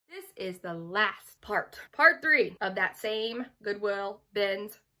is the last part. Part 3 of that same Goodwill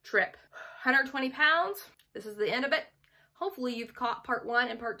BINS trip. 120 pounds. This is the end of it. Hopefully you've caught part 1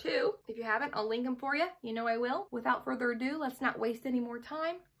 and part 2. If you haven't, I'll link them for you. You know I will. Without further ado, let's not waste any more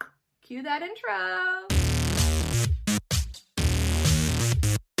time. Cue that intro.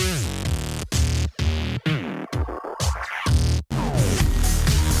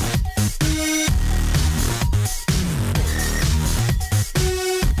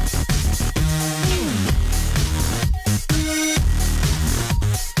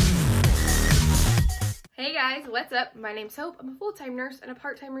 Hey guys, what's up? My name's Hope. I'm a full-time nurse and a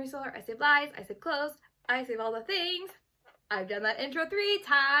part-time reseller. I save lives, I save clothes, I save all the things. I've done that intro 3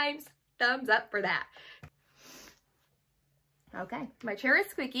 times. Thumbs up for that. Okay, my chair is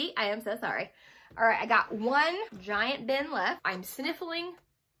squeaky. I am so sorry. All right, I got one giant bin left. I'm sniffling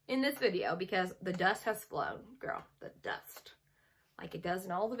in this video because the dust has flown. Girl, the dust. Like it does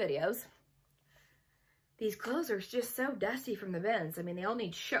in all the videos. These clothes are just so dusty from the bins. I mean, they all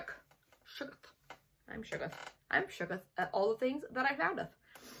need shook. I'm shooketh at all the things that I found.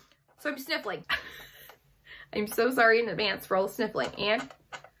 So I'm sniffling. I'm so sorry in advance for all the sniffling and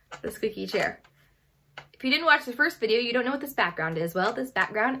the squeaky chair. If you didn't watch the first video, you don't know what this background is. Well, this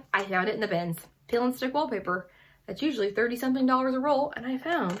background, I found it in the bins. Peel and stick wallpaper. That's usually $30-something a roll, and I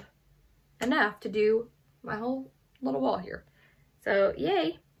found enough to do my whole little wall here. So,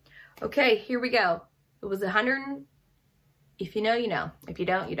 yay. Okay, here we go. It was 100. If you know, you know. If you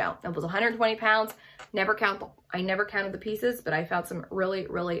don't, you don't. It was 120 pounds. I never counted the pieces, but I found some really,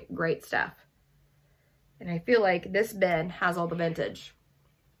 really great stuff. And I feel like this bin has all the vintage,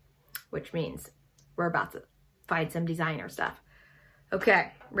 which means we're about to find some designer stuff.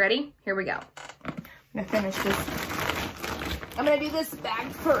 Okay, ready? Here we go. I'm gonna finish this. I'm gonna do this bag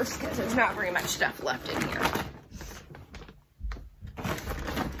first because there's not very much stuff left in here.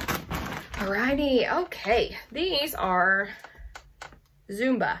 Alrighty, okay. These are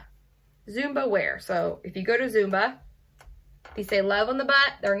Zumba wear. So if you go to Zumba, these say love on the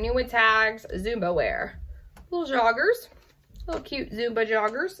butt. They're new with tags, Zumba wear. Little joggers, little cute Zumba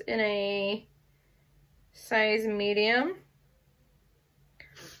joggers in a size medium.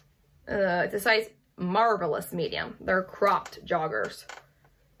 It's a size marvelous medium. They're cropped joggers.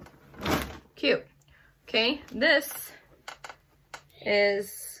 Cute. Okay, this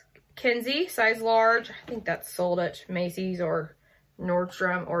is Kinsey, size large. I think that's sold at Macy's or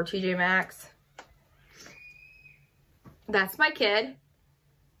Nordstrom or TJ Maxx. That's my kid.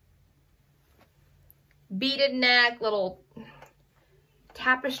 Beaded neck, little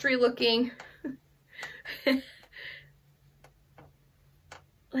tapestry looking.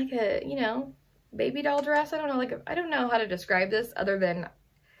 Like a, you know, baby doll dress. I don't know, I don't know how to describe this other than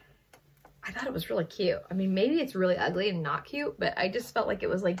I thought it was really cute. I mean, maybe it's really ugly and not cute, but I just felt like it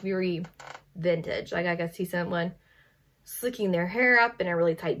was like very vintage. Like I could see someone slicking their hair up in a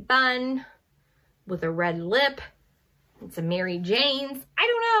really tight bun with a red lip and some Mary Janes. I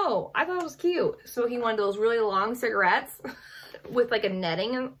don't know. I thought it was cute. Smoking one of those really long cigarettes with like a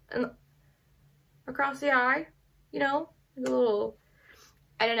netting across the eye, you know, like a little,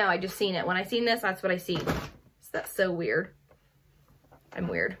 I don't know. I just seen it. When I seen this, that's what I see. So that's so weird. I'm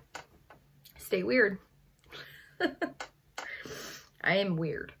weird. Stay weird. I am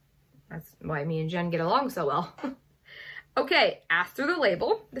weird. That's why me and Jen get along so well. Okay, ask through the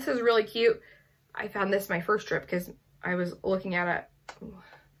label. This is really cute. I found this my first trip because I was looking at it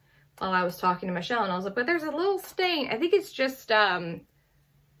while I was talking to Michelle, and I was like, but there's a little stain. I think it's just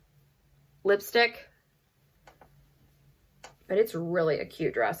lipstick. But it's really a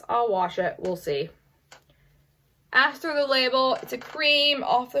cute dress. I'll wash it. We'll see. Ask through the label. It's a cream,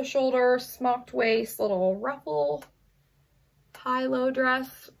 off the shoulder, smocked waist, little ruffle, high-low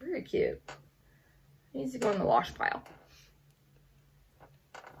dress. Very cute. Needs to go in the wash pile.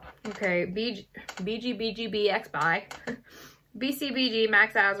 Okay, BGBGB X buy. BCBG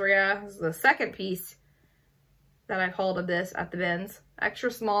Max Azria. This is the second piece that I've hauled of this at the bins.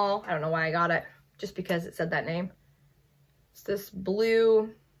 Extra small. I don't know why I got it. Just because it said that name. It's this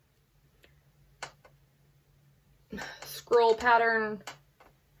blue scroll pattern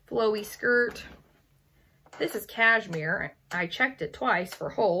flowy skirt. This is cashmere. I checked it twice for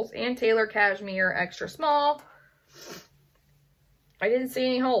holes. And Taylor cashmere extra small. I didn't see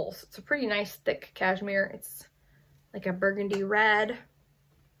any holes. It's a pretty nice thick cashmere. It's like a burgundy red.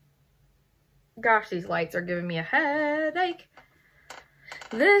 Gosh, these lights are giving me a headache.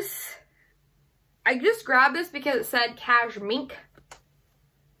 This, I just grabbed this because it said cashmink.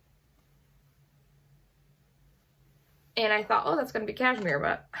 And I thought, oh, that's going to be cashmere,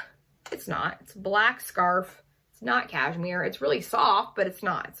 but it's not. It's a black scarf. It's It's not cashmere. It's really soft, but it's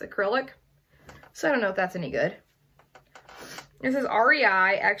not. It's acrylic. So I don't know if that's any good. This is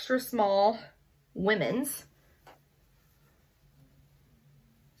REI extra small women's.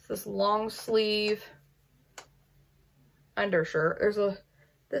 It's this long sleeve undershirt.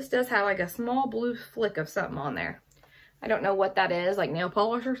 This does have like a small blue flick of something on there. I don't know what that is, like nail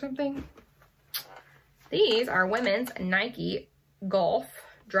polish or something. These are women's Nike Golf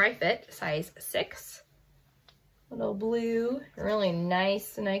Dry Fit size 6. Little blue, really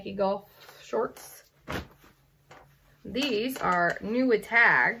nice Nike Golf shorts. These are new with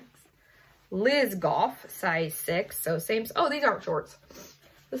tags, Liz Golf size 6. So same, oh, these aren't shorts.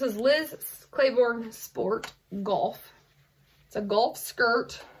 This is Liz Claiborne Sport Golf. It's a golf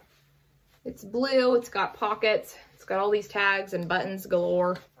skirt. It's blue, it's got pockets. It's got all these tags and buttons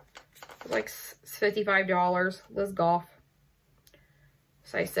galore. It's like $55. Liz Golf.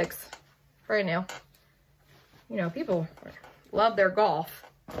 Size 6. Brand new. You know, people love their golf.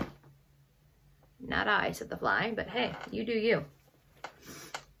 Not I, said the fly, but hey, you do you.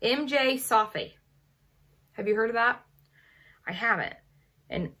 MJ Sophie. Have you heard of that? I haven't.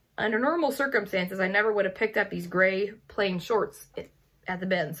 And under normal circumstances, I never would have picked up these gray plain shorts at the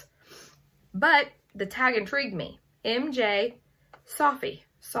BINS. But the tag intrigued me. MJ Sophie.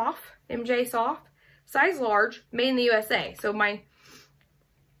 Soft? MJ Soft? Size large, made in the USA. So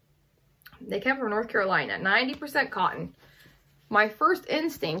they come from North Carolina. 90% cotton. My first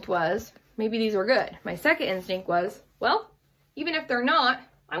instinct was, maybe these are good. My second instinct was, well, even if they're not,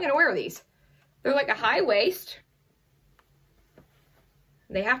 I'm going to wear these. They're like a high waist.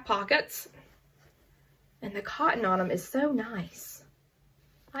 They have pockets. And the cotton on them is so nice.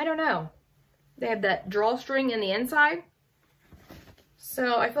 I don't know. They have that drawstring in the inside.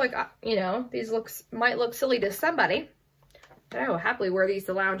 So I feel like, you know, these might look silly to somebody. But I will happily wear these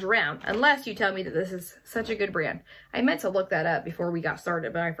to lounge around. Unless you tell me that this is such a good brand. I meant to look that up before we got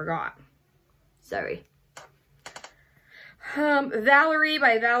started, but I forgot. Sorry. Valerie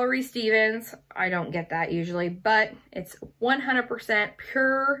by Valerie Stevens. I don't get that usually, but it's 100%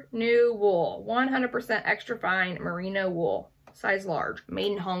 pure new wool. 100% extra fine merino wool. Size large.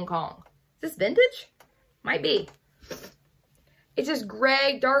 Made in Hong Kong. Is this vintage? Might be. It's just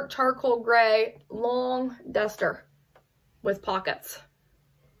gray, dark charcoal gray, long duster with pockets.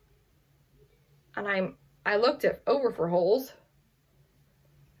 And I looked over for holes.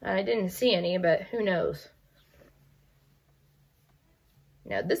 And I didn't see any, but who knows.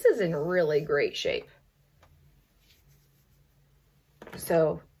 Now, this is in really great shape.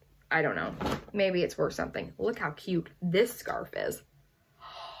 So, I don't know. Maybe it's worth something. Look how cute this scarf is.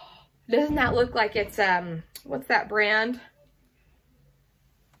 Doesn't that look like it's, what's that brand?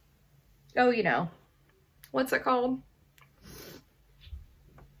 Oh, you know. What's it called?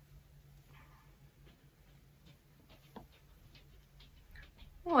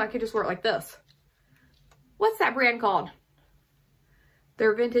 Oh, I could just wear it like this. What's that brand called?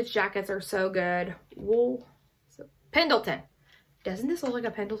 Their vintage jackets are so good. Wool. Pendleton. Doesn't this look like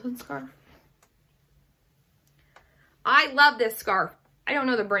a Pendleton scarf? I love this scarf. I don't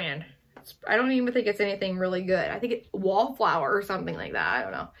know the brand. I don't even think it's anything really good. I think it's Wallflower or something like that. I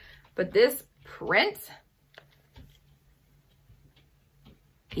don't know. But this print,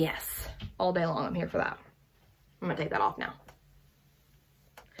 yes, all day long I'm here for that. I'm gonna take that off now.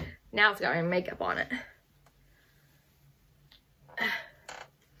 Now it's got my makeup on it.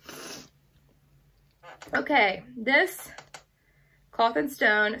 Okay, this Cloth and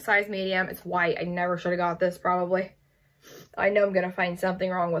Stone, size medium. It's white. I never should have got this probably. I know I'm gonna find something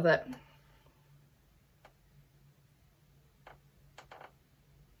wrong with it.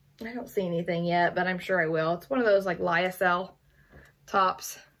 I don't see anything yet, but I'm sure I will. It's one of those like lyocell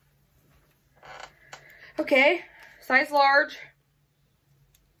tops. Okay, size large.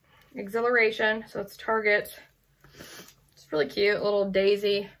 Exhilaration, so it's Target. It's really cute, little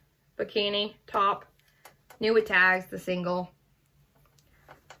daisy bikini top. New with tags, the single.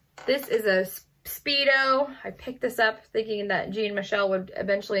 This is a Speedo. I picked this up thinking that G and Michelle would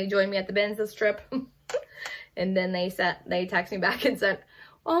eventually join me at the BINS this trip. And then they texted me back and said,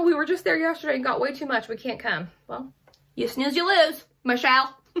 oh, we were just there yesterday and got way too much. We can't come. Well, you snooze, you lose,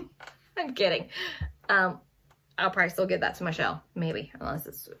 Michelle. I'm kidding. I'll probably still give that to Michelle. Maybe, unless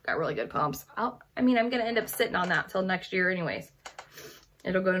it's got really good pumps. I mean, I'm going to end up sitting on that till next year anyways.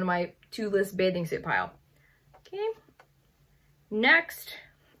 It'll go into my to-list bathing suit pile. Okay. Next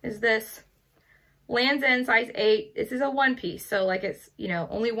is this Lands' End size 8. This is a one piece. So like it's, you know,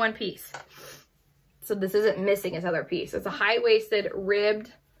 only one piece. So this isn't missing its other piece. It's a high-waisted,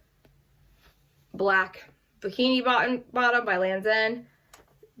 ribbed, black bikini bottom by Lands' End.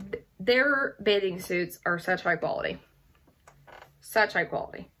 their bathing suits are such high quality. Such high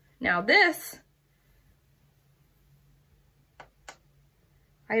quality. Now this,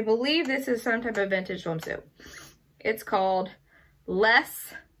 I believe this is some type of vintage swimsuit. It's called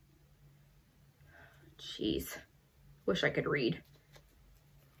Less, jeez, wish I could read.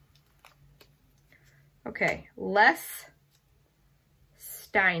 Okay, Les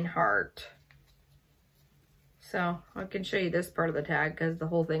Steinhardt. So I can show you this part of the tag because the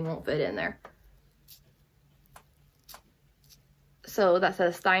whole thing won't fit in there. So that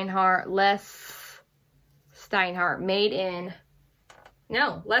says Steinhardt, Les Steinhardt, made in,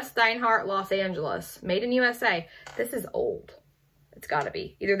 no, Les Steinhardt, Los Angeles, made in USA. This is old. It's gotta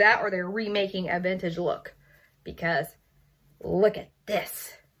be. Either that or they're remaking a vintage look, because look at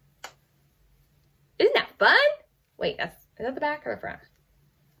this. Isn't that fun? Wait, is that the back or the front?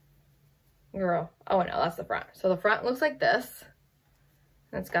 Girl, oh no, that's the front. So the front looks like this.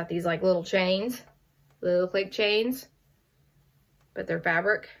 And it's got these like little chains. They look like chains, but they're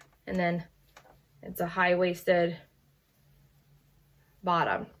fabric. And then it's a high-waisted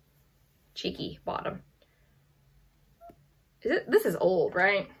bottom, cheeky bottom. This is old,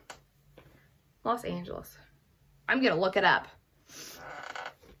 right? Los Angeles. I'm gonna look it up.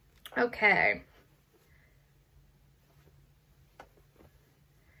 Okay.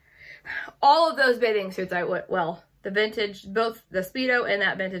 All of those bathing suits I would, well, the vintage, both the Speedo and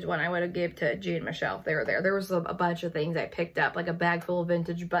that vintage one I would have gave to G and Michelle if they were there. There was a bunch of things I picked up, like a bag full of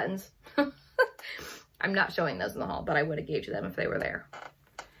vintage buttons. I'm not showing those in the haul, but I would have gave to them if they were there.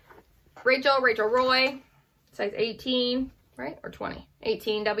 Rachel Roy, size 18, right? Or 20?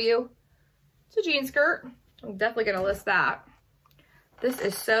 18W. It's a jean skirt. I'm definitely going to list that. This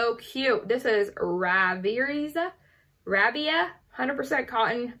is so cute. This is Rabia, 100%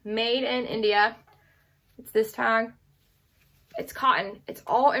 cotton, made in India. It's this tag. It's cotton. It's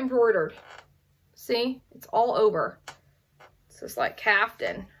all embroidered. See? It's all over. It's just like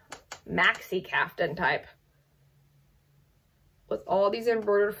caftan, maxi caftan type. With all these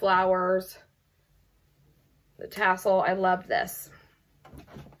embroidered flowers. The tassel. I love this.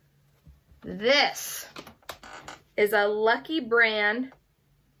 This is a Lucky Brand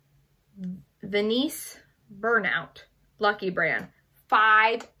Venice Burnout. Lucky Brand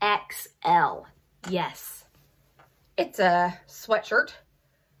 5XL. Yes. It's a sweatshirt.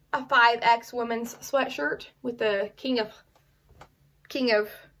 A 5X women's sweatshirt with the King of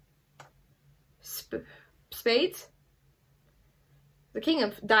Spades. The King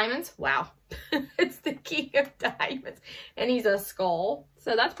of Diamonds. Wow. It's the King of Diamonds. And he's a skull.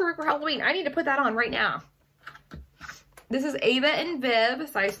 So that's perfect for Halloween. I need to put that on right now. This is Ava and Viv,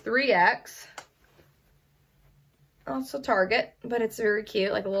 size 3X. Also Target, but it's very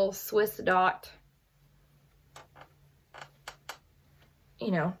cute. Like a little Swiss dot,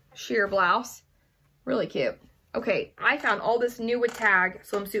 you know, sheer blouse. Really cute. Okay, I found all this new with tag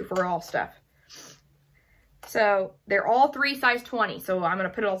swimsuit for all stuff. So they're all 3 size 20. So I'm going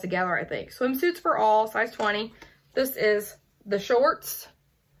to put it all together, I think. Swimsuits for all, size 20. This is the shorts.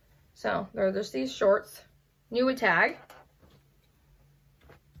 So they're just these shorts. New with tag.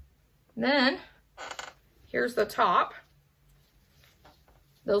 Then here's the top.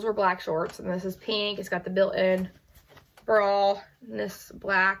 Those were black shorts. And this is pink. It's got the built-in bra. And this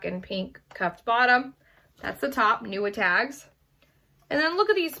black and pink cuffed bottom. That's the top. New with tags. And then look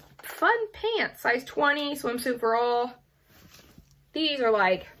at these fun pants. Size 20, swimsuit for all. These are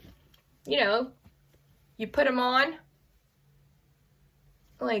like, you know, you put them on.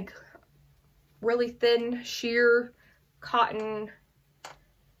 Like really thin, sheer, cotton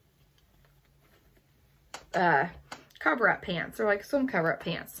cover-up pants. They're like swim cover-up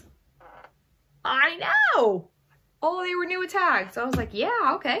pants. I know! Oh, they were new with tags. So I was like,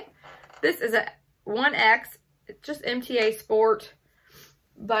 yeah, okay. This is a 1X. It's just MTA Sport.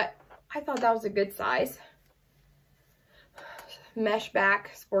 But I thought that was a good size. Mesh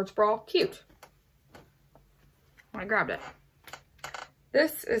back sports bra. Cute. I grabbed it.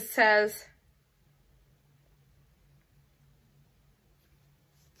 This says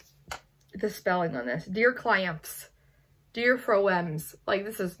the spelling on this. Dear Clients. Dear Froems. Like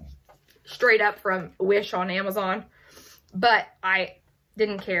this is straight up from Wish on Amazon. But I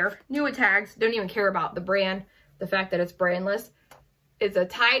didn't care. New with tags. Don't even care about the brand. The fact that it's brandless. It's a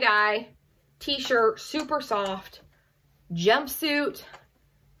tie-dye t-shirt, super soft, jumpsuit,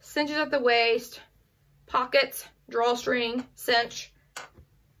 cinches at the waist, pockets, drawstring, cinch,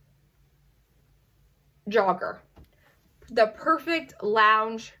 jogger. The perfect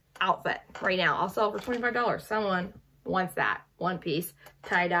lounge outfit right now. I'll sell it for $25. Someone wants that one piece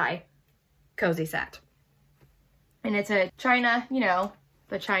tie-dye cozy set. And it's a China, you know,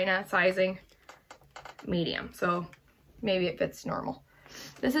 the China sizing medium. So maybe it fits normal.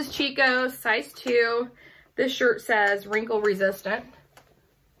 This is Chico's size 2. This shirt says wrinkle resistant.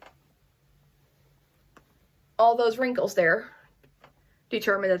 All those wrinkles there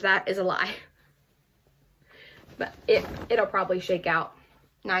determine that that is a lie. But it'll probably shake out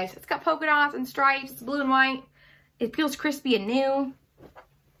nice. It's got polka dots and stripes. It's blue and white. It feels crispy and new.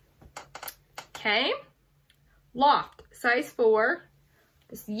 Okay. Loft, size 4.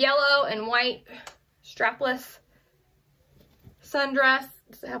 This yellow and white strapless sundress.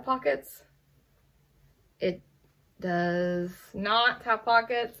 Does it have pockets? It does not have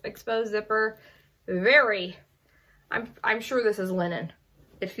pockets. Exposed zipper. Very, I'm sure this is linen.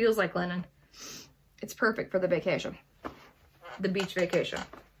 It feels like linen. It's perfect for the vacation. The beach vacation.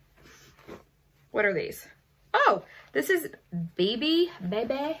 What are these? Oh, this is BB,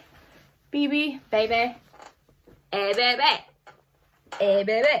 baby. BB, baby. Hey, baby. Hey,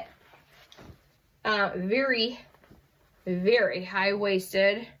 baby. Very, very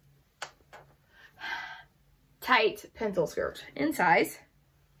high-waisted, tight pencil skirt in size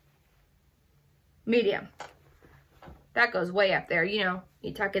medium. That goes way up there. You know,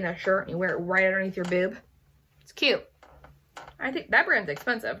 you tuck in a shirt and you wear it right underneath your boob. It's cute. I think that brand's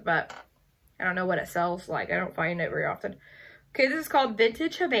expensive, but I don't know what it sells like. I don't find it very often. Okay, this is called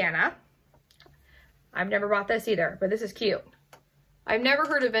Vintage Havana. I've never bought this either, but this is cute. I've never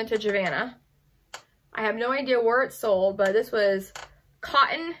heard of Vintage Havana. I have no idea where it's sold, but this was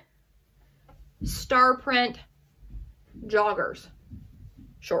cotton star print joggers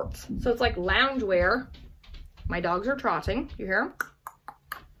shorts. So it's like loungewear. My dogs are trotting. You hear them?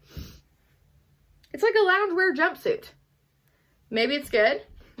 It's like a loungewear jumpsuit. Maybe it's good.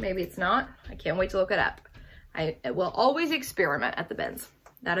 Maybe it's not. I can't wait to look it up. I will always experiment at the BINS.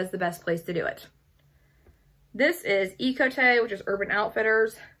 That is the best place to do it. This is Ecote, which is Urban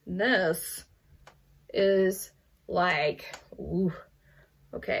Outfitters. This is like, ooh,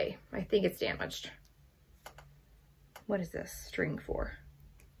 okay, I think it's damaged. What is this string for?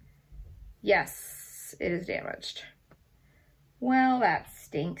 Yes, it is damaged. Well, that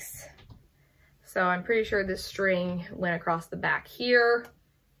stinks. So I'm pretty sure this string went across the back here.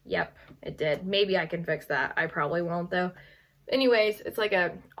 Yep, it did. Maybe I can fix that. I probably won't though. Anyways, it's like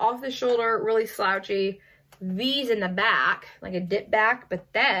a off the shoulder, really slouchy. V's in the back, like a dip back, but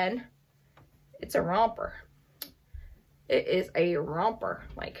then it's a romper. It is a romper,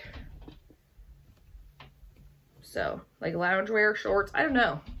 like, so, like loungewear shorts. I don't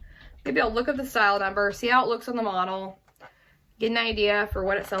know. Maybe I'll look up the style number, see how it looks on the model, get an idea for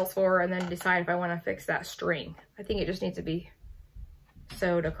what it sells for, and then decide if I want to fix that string. I think it just needs to be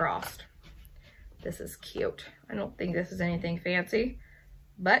sewed across. This is cute. I don't think this is anything fancy,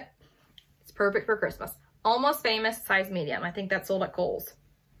 but it's perfect for Christmas. Almost Famous, size medium. I think that's sold at Kohl's.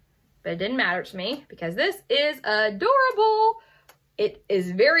 But it didn't matter to me because this is adorable. It is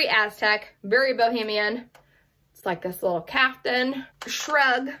very Aztec, very bohemian. It's like this little caftan,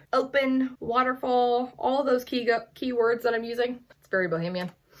 shrug, open, waterfall, all those keywords that I'm using. It's very bohemian.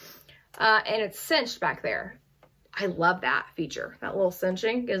 And it's cinched back there. I love that feature. That little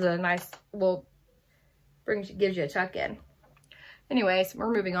cinching gives a nice little, gives you a tuck in. Anyways,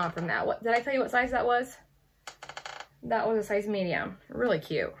 we're moving on from that. What did I tell you what size that was? That was a size medium. Really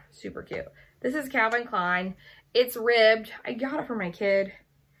cute. Super cute. This is Calvin Klein. It's ribbed. I got it for my kid.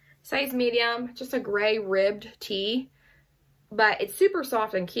 Size medium. Just a gray ribbed tee. But it's super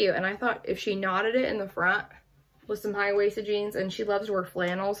soft and cute. And I thought if she knotted it in the front with some high-waisted jeans, and she loves to wear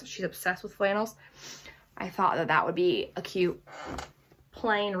flannels. She's obsessed with flannels. I thought that that would be a cute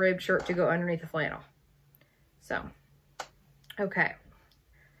plain ribbed shirt to go underneath the flannel. So, okay.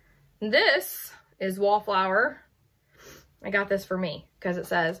 This is Wallflower. I got this for me because it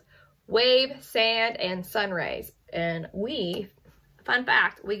says wave, sand, and sun rays. And we, fun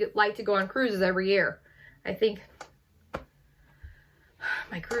fact, we like to go on cruises every year. I think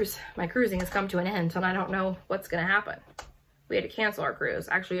my cruising has come to an end, and I don't know what's going to happen. We had to cancel our cruise.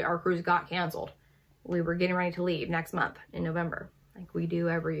 Actually, our cruise got canceled. We were getting ready to leave next month in November, like we do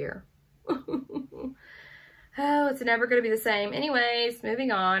every year. Oh, it's never going to be the same. Anyways,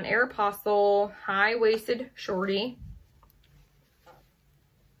 moving on. Aeropostale, high-waisted shorty.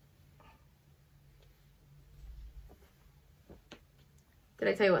 Did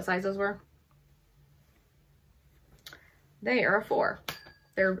I tell you what size those were? They are a 4.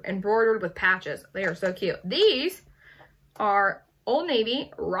 They're embroidered with patches. They are so cute. These are Old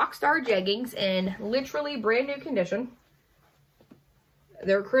Navy Rockstar jeggings in literally brand new condition.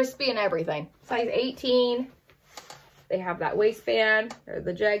 They're crispy and everything. Size 18. They have that waistband. They're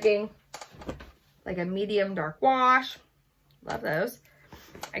the jegging. Like a medium dark wash. Love those.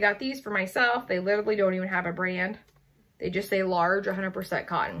 I got these for myself. They literally don't even have a brand. They just say large, 100%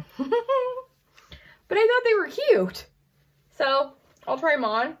 cotton. But I thought they were cute. So I'll try them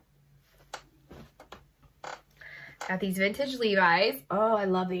on. Got these vintage Levi's. Oh, I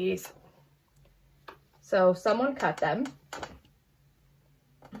love these. So someone cut them.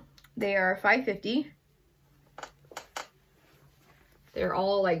 They are $5.50. They're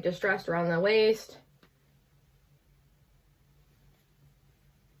all like distressed around the waist.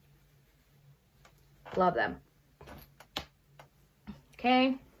 Love them.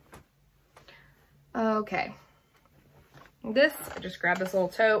 Okay. Okay. This, I just grabbed this little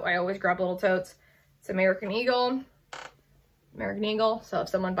tote. I always grab little totes. It's American Eagle. American Eagle. So if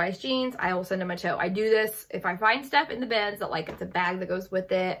someone buys jeans, I will send them a tote. I do this if I find stuff in the bins that like it's a bag that goes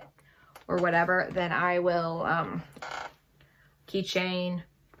with it or whatever, then I will keychain,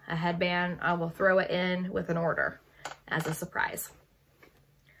 a headband, I will throw it in with an order as a surprise.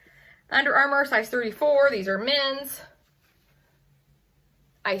 Under Armour, size 34. These are men's.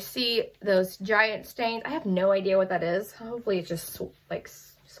 I see those giant stains. I have no idea what that is. Hopefully it's just like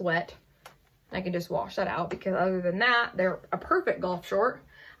sweat. I can just wash that out because other than that, they're a perfect golf short.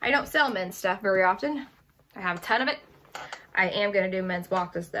 I don't sell men's stuff very often. I have a ton of it. I am going to do men's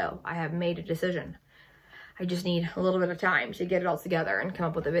boxes though. I have made a decision. I just need a little bit of time to get it all together and come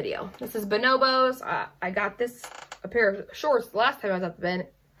up with a video. This is Bonobos. I got a pair of shorts the last time I was at the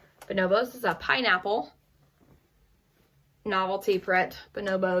Bonobos. This is a pineapple novelty print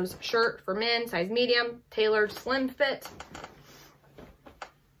Bonobos shirt for men, size medium, tailored slim fit.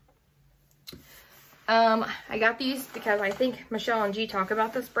 I got these because I think Michelle and G talk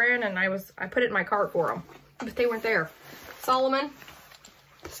about this brand, and I put it in my cart for them, but they weren't there. Solomon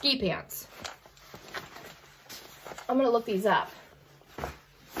ski pants. I'm gonna look these up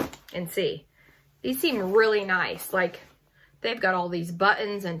and see. These seem really nice. Like they've got all these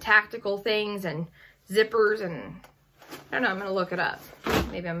buttons and tactical things and zippers, and I don't know, I'm gonna look it up.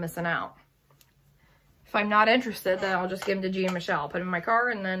 Maybe I'm missing out. If I'm not interested, then I'll just give them to G and Michelle. I'll put them in my car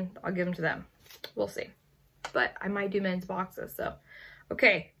and then I'll give them to them. We'll see. But I might do men's boxes, so.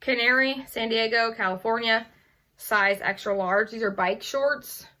 Okay, Canary, San Diego, California, size extra large. These are bike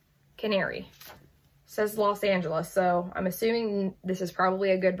shorts, Canary. Says Los Angeles, so I'm assuming this is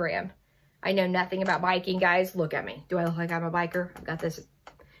probably a good brand. I know nothing about biking, guys. Look at me. Do I look like I'm a biker? I've got this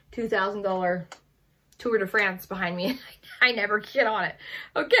 $2,000 Tour de France behind me. I never get on it.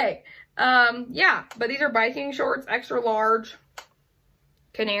 Okay, yeah, but these are biking shorts, extra large,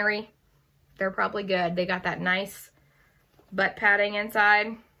 Canary. They're probably good. They got that nice butt padding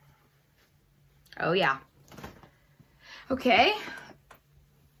inside. Oh yeah. Okay.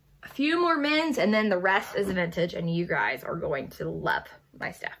 A few more men's and then the rest is vintage, and you guys are going to love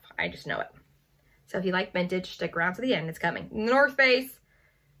my stuff. I just know it. So if you like vintage, stick around to the end. It's coming. North Face.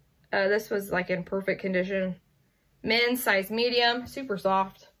 This was like in perfect condition. Men's, size medium, super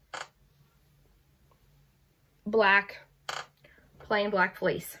soft. Black, plain black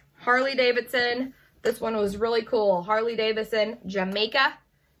fleece. Harley Davidson. This one was really cool. Harley Davidson, Jamaica.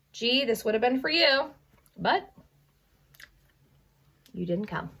 Gee, this would have been for you, but you didn't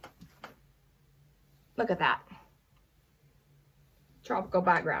come. Look at that. Tropical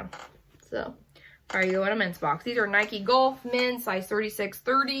background. So, are you in a men's box? These are Nike Golf men's, size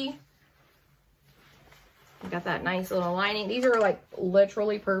 36-30. Got that nice little lining. These are like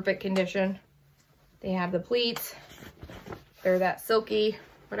literally perfect condition. They have the pleats. They're that silky,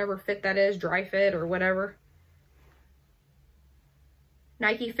 whatever fit that is, dry fit or whatever.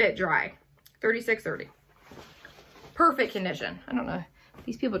 Nike Fit Dry, 36-30. Perfect condition. I don't know.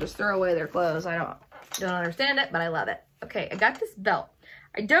 These people just throw away their clothes. I don't understand it, but I love it. Okay, I got this belt.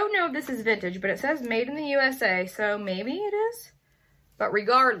 I don't know if this is vintage, but it says made in the USA, so maybe it is. But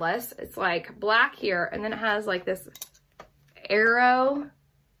regardless, it's like black here, and then it has like this arrow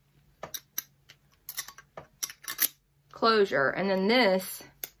closure, and then this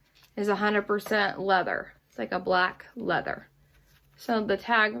is 100% leather. It's like a black leather. So the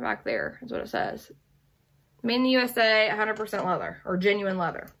tag back there is what it says. Made in the USA, 100% leather, or genuine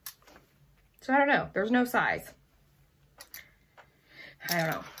leather. So I don't know. There's no size. I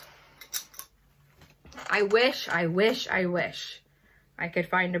don't know. I wish I could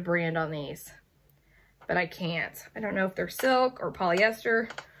find a brand on these, but I can't. I don't know if they're silk or polyester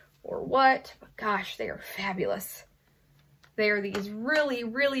or what, but gosh, they are fabulous. They are these really,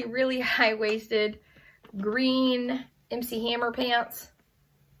 really, really high-waisted green MC Hammer pants.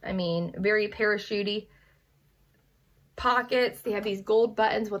 I mean, very parachutey. Pockets. They have these gold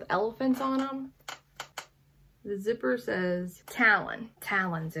buttons with elephants on them. The zipper says Talon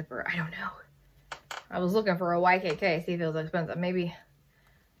zipper. I don't know. I was looking for a YKK, see if it was expensive. Maybe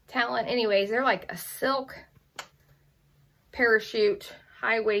talent. Anyways, they're like a silk parachute,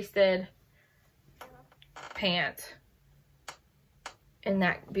 high-waisted pant in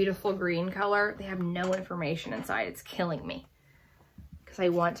that beautiful green color. They have no information inside. It's killing me because I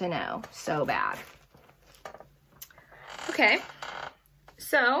want to know so bad. Okay,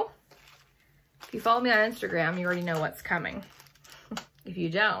 so if you follow me on Instagram, you already know what's coming. If you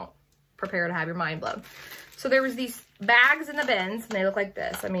don't, prepare to have your mind blown. So there was these bags in the bins, and they look like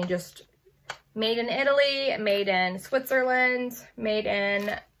this. I mean, just made in Italy, made in Switzerland, made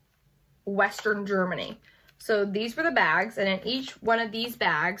in Western Germany. So these were the bags, and in each one of these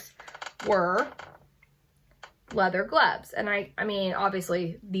bags were leather gloves. And I mean,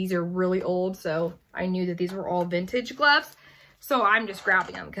 obviously these are really old, so I knew that these were all vintage gloves. So I'm just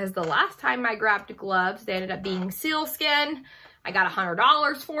grabbing them because the last time I grabbed gloves, they ended up being sealskin. I got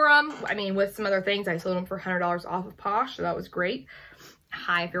 $100 for them. I mean, with some other things, I sold them for $100 off of Posh, so that was great.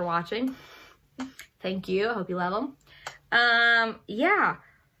 Hi, if you're watching. Thank you. I hope you love them. Yeah.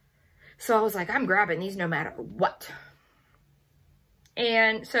 So I was like, I'm grabbing these no matter what.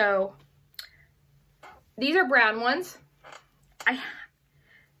 And so these are brown ones.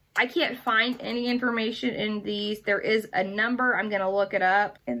 I can't find any information in these. There is a number. I'm going to look it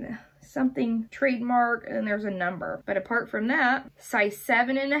up. And something trademark, and there's a number. But apart from that, size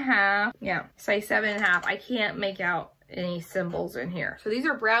 7.5. Yeah, size 7.5. I can't make out any symbols in here. So these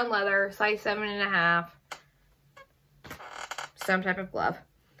are brown leather, size 7.5. Some type of glove.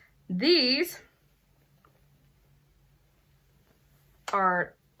 These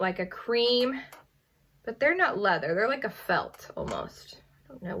are like a cream, but they're not leather. They're like a felt almost.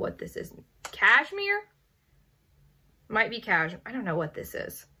 I don't know what this is. Cashmere? Might be cashmere. I don't know what this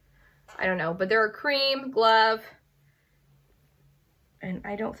is. I don't know, but they're a cream glove. And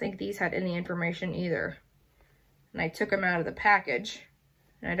I don't think these had any information either. And I took them out of the package.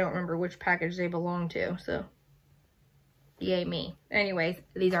 And I don't remember which package they belong to, so yay me. Anyways,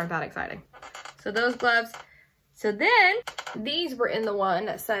 these aren't that exciting. So those gloves. So then, these were in the one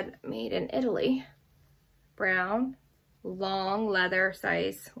that said made in Italy. Brown, long leather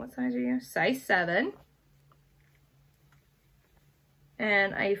size. What size are you? Size 7.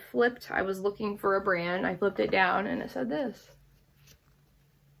 And I was looking for a brand. I flipped it down and it said this.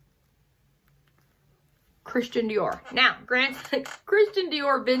 Christian Dior. Now, granted, Christian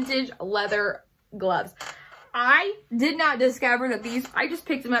Dior vintage leather gloves. I did not discover that these, I just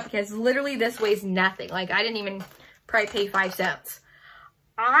picked them up because literally this weighs nothing. Like, I didn't even probably pay 5 cents.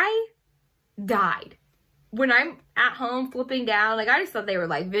 I died. When I'm at home flipping down, like, I just thought they were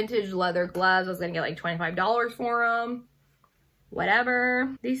like vintage leather gloves. I was going to get like $25 for them.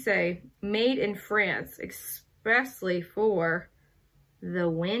 Whatever. These say made in France expressly for the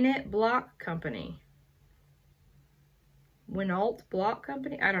Winnet Block Company. Winnet Block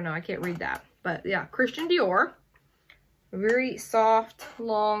Company? I don't know. I can't read that. But yeah, Christian Dior. Very soft,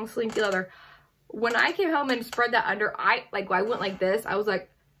 long, slinky leather. When I came home and spread that under, I went like this. I was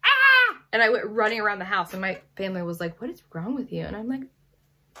like, ah! And I went running around the house. And my family was like, what is wrong with you? And I'm like,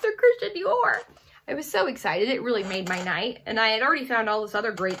 they're Christian Dior. I was so excited. It really made my night. And I had already found all this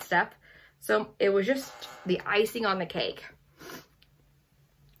other great stuff. So it was just the icing on the cake.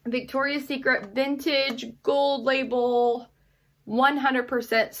 Victoria's Secret vintage gold label,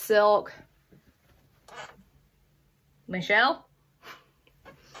 100% silk. Michelle,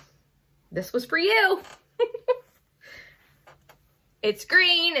 this was for you. It's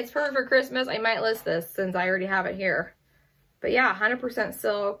green. It's perfect for Christmas. I might list this since I already have it here. But yeah, 100%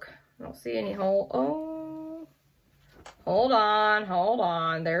 silk. I don't see any hole. Oh, hold on, hold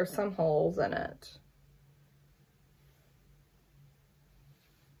on. There's some holes in it.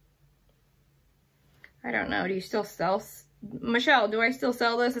 I don't know. Do you still sell? Michelle, do I still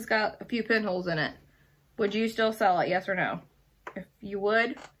sell this? It's got a few pinholes in it. Would you still sell it? Yes or no? If you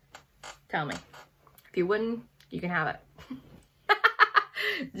would, tell me. If you wouldn't, you can have it.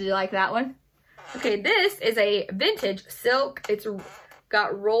 Did you like that one? Okay, this is a vintage silk. It's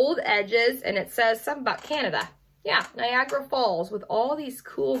got rolled edges and it says something about Canada. Yeah, Niagara Falls with all these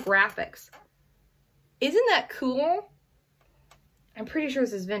cool graphics. Isn't that cool? I'm pretty sure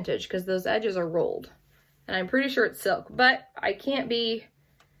this is vintage because those edges are rolled. And I'm pretty sure it's silk, but I can't be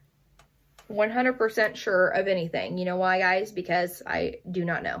 100% sure of anything. You know why, guys? Because I do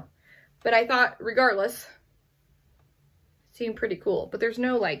not know. But I thought, regardless, it seemed pretty cool. But there's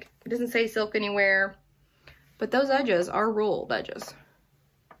no, like, it doesn't say silk anywhere. But those edges are rolled edges.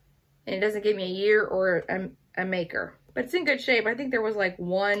 And it doesn't give me a year or a maker. But it's in good shape. I think there was, like,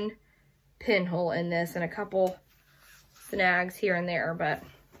 one pinhole in this and a couple snags here and there. But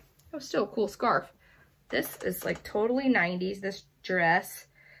it was still a cool scarf. This is, like, totally 90s, this dress.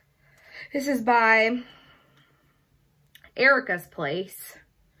 This is by Erica's Place,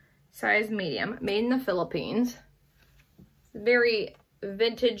 size medium, made in the Philippines. Very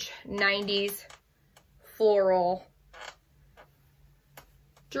vintage 90s floral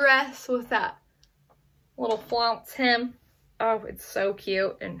dress with that little flounce hem. Oh, it's so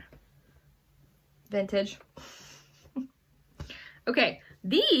cute and vintage. Okay,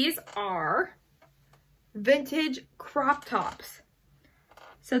 these are vintage crop tops.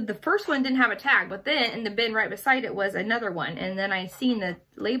 So the first one didn't have a tag, but then in the bin right beside it was another one. And then I seen the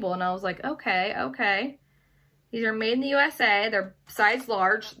label and I was like, okay, okay. These are made in the USA. They're size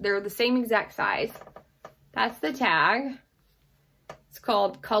large. They're the same exact size. That's the tag. It's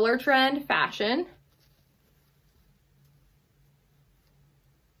called Color Trend Fashion.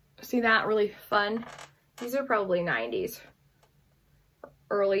 See that? Really fun. These are probably 90s.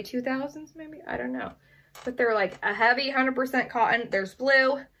 Early 2000s maybe? I don't know. But they're like a heavy 100% cotton. There's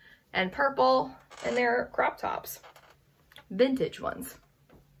blue and purple, and they're crop tops. Vintage ones.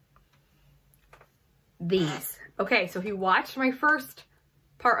 These. Okay, so if you watched my first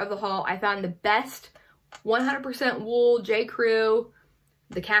part of the haul, I found the best 100% wool J. Crew,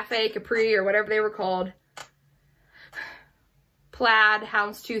 the Cafe Capri, or whatever they were called, plaid,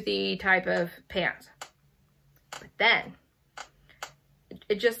 houndstoothy type of pants. But then,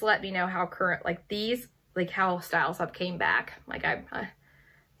 it just let me know how current, like these, like how Styles Up came back. Like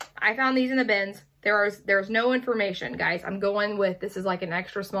I found these in the bins. There's no information, guys. I'm going with, this is like an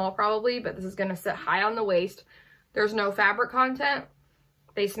extra small probably, but this is gonna sit high on the waist. There's no fabric content.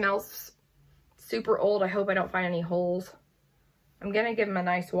 They smell super old. I hope I don't find any holes. I'm gonna give them a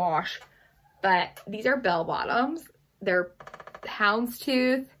nice wash. But these are bell bottoms. They're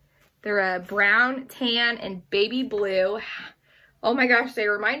houndstooth. They're a brown, tan, and baby blue. Oh my gosh, they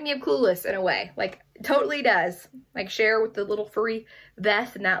remind me of Clueless in a way. Like, totally does. Like Cher with the little furry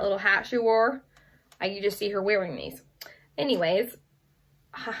vest and that little hat she wore. I can just see her wearing these. Anyways,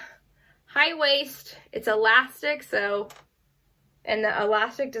 high waist. It's elastic, so, and the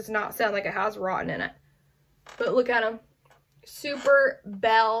elastic does not sound like it has rotten in it. But look at them. Super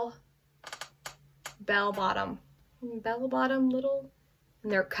bell bottom. Bell bottom little,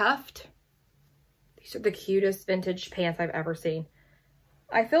 and they're cuffed. These are the cutest vintage pants I've ever seen.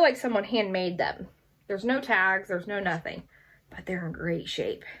 I feel like someone handmade them. There's no tags, there's no nothing, but they're in great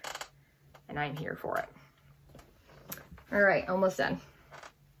shape. And I'm here for it. All right, almost done.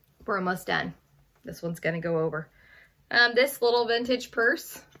 We're almost done. This one's gonna go over. This little vintage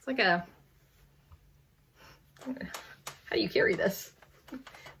purse, it's like a, how do you carry this?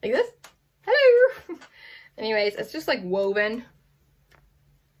 Like this? Hello! Anyways, it's just like woven.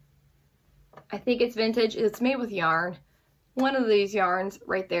 I think it's vintage. It's made with yarn. One of these yarns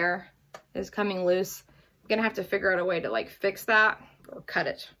right there is coming loose. I'm gonna have to figure out a way to like fix that or cut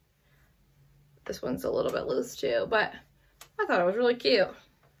it. This one's a little bit loose too, but I thought it was really cute.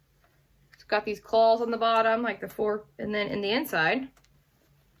 It's got these claws on the bottom, like the four, and then in the inside,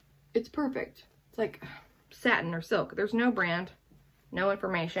 it's perfect. It's like satin or silk. There's no brand, no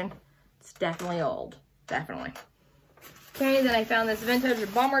information. It's definitely old, definitely. Okay, then I found this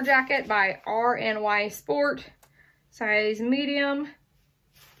vintage bomber jacket by RNY Sport, size medium.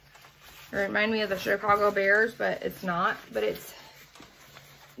 It reminds me of the Chicago Bears, but it's not, but it's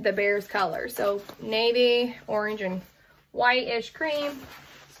the Bears color. So navy, orange, and white-ish cream.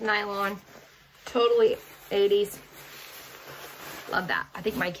 It's nylon, totally 80s. Love that. I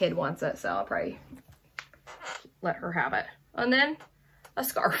think my kid wants it, so I'll probably let her have it. And then a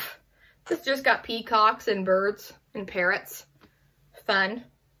scarf. This just got peacocks and birds and parrots. Fun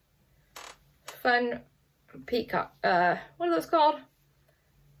peacock. What are those called?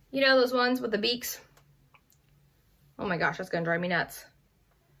 You know those ones with the beaks? Oh my gosh, that's gonna drive me nuts.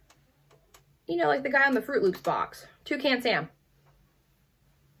 You know, like the guy on the Fruit Loops box. Toucan Sam.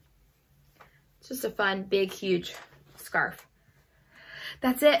 It's just a fun, big, huge scarf.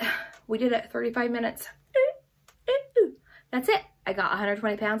 That's it. We did it 35 minutes. That's it. I got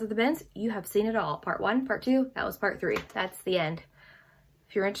 120 pounds of the bins. You have seen it all. Part 1, part 2, that was part 3. That's the end.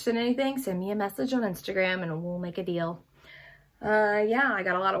 If you're interested in anything, send me a message on Instagram and we'll make a deal. Yeah, I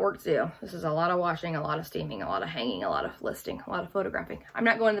got a lot of work to do. This is a lot of washing, a lot of steaming, a lot of hanging, a lot of listing, a lot of photographing. I'm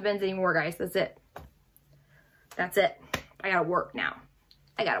not going to the bins anymore, guys. That's it. That's it. I gotta work now.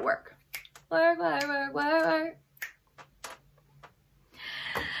 I gotta work. Work, work, work, work, work.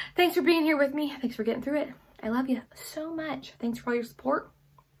 Thanks for being here with me. Thanks for getting through it. I love you so much. Thanks for all your support.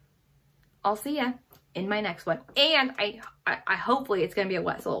 I'll see ya in my next one. And I hopefully it's gonna be a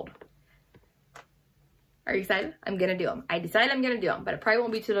wet sold. Are you excited? I'm gonna do them. I decided I'm gonna do them, but it probably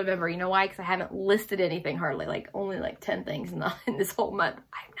won't be till November. You know why? Because I haven't listed anything hardly, like only like 10 things in this whole month.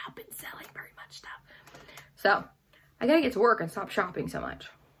 I have not been selling very much stuff. So I gotta get to work and stop shopping so much.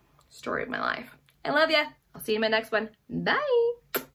 Story of my life. I love ya. I'll see you in my next one. Bye.